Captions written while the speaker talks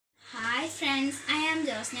am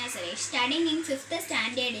Josna Suresh, studying in 5th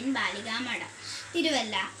standard in Balikamtom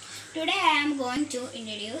Thiruvalla. Today I am going to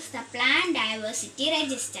introduce the Plant Diversity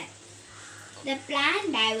Register. The Plant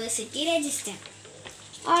Diversity Register.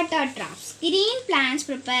 Autotrophs. Green plants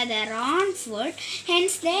prepare their own food,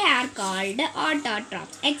 hence they are called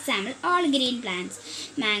autotrophs. Example, all green plants.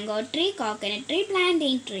 Mango tree, coconut tree,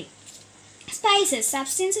 plantain tree. Spices,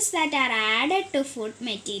 substances that are added to food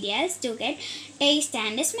materials to get taste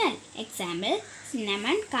and smell. Example,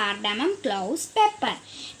 cinnamon, cardamom, cloves, pepper.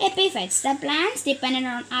 Epiphytes, the plants dependent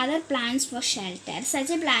on other plants for shelter. Such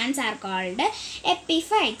plants are called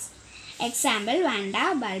epiphytes. Example, vanda,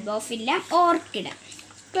 bulbophyllum, orchid.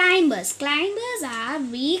 Climbers. Climbers are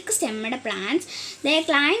weak-stemmed plants. They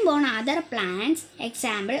climb on other plants.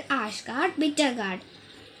 Example, ash gourd, bitter gourd.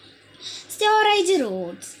 Storage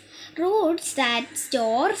roots. Roots that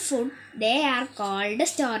store food, they are called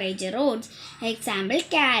storage roots. Example,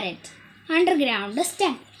 carrot. Underground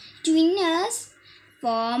stem. Twinners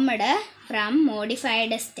formed from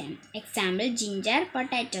modified stem. Example, ginger,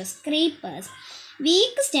 potatoes. Creepers.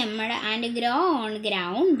 Weak-stemmed and grow on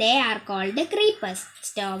ground, they are called creepers.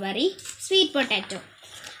 Strawberry, sweet potato.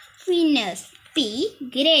 Twinners. Pea,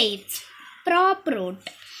 grapes. Prop root.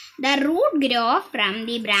 The root grows from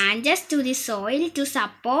the branches to the soil to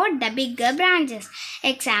support the bigger branches.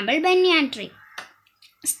 Example, banyan tree.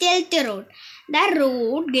 Stilt root. The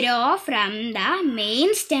root grows from the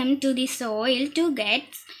main stem to the soil to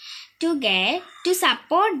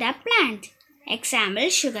support the plant. Example,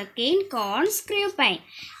 sugarcane, corn, screw pine.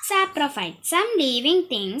 Saprophyte. Some living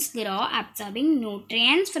things grow absorbing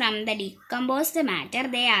nutrients from the decomposed matter.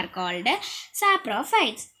 They are called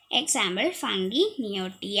saprophytes. Example, fungi,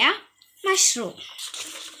 neotia, mushroom.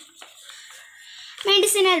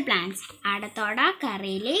 Medicinal plants. Adathoda,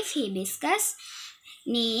 curry leaf, hibiscus,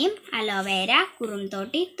 neem, aloe vera,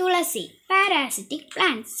 kurumtoti, tulasi. Parasitic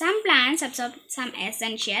plants. Some plants absorb some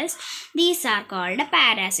essentials. These are called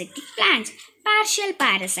parasitic plants. Partial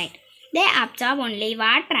parasite. They absorb only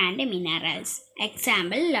water and minerals.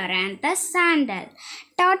 Example, Loranthus sandal.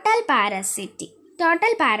 Total parasite.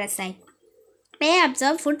 They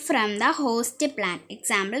absorb food from the host plant.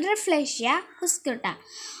 Example, Rafflesia huscuta.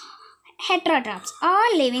 Heterotrophs.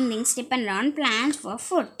 All living things depend on plants for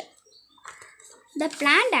food. The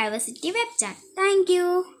Plant Diversity website. Thank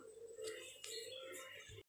you.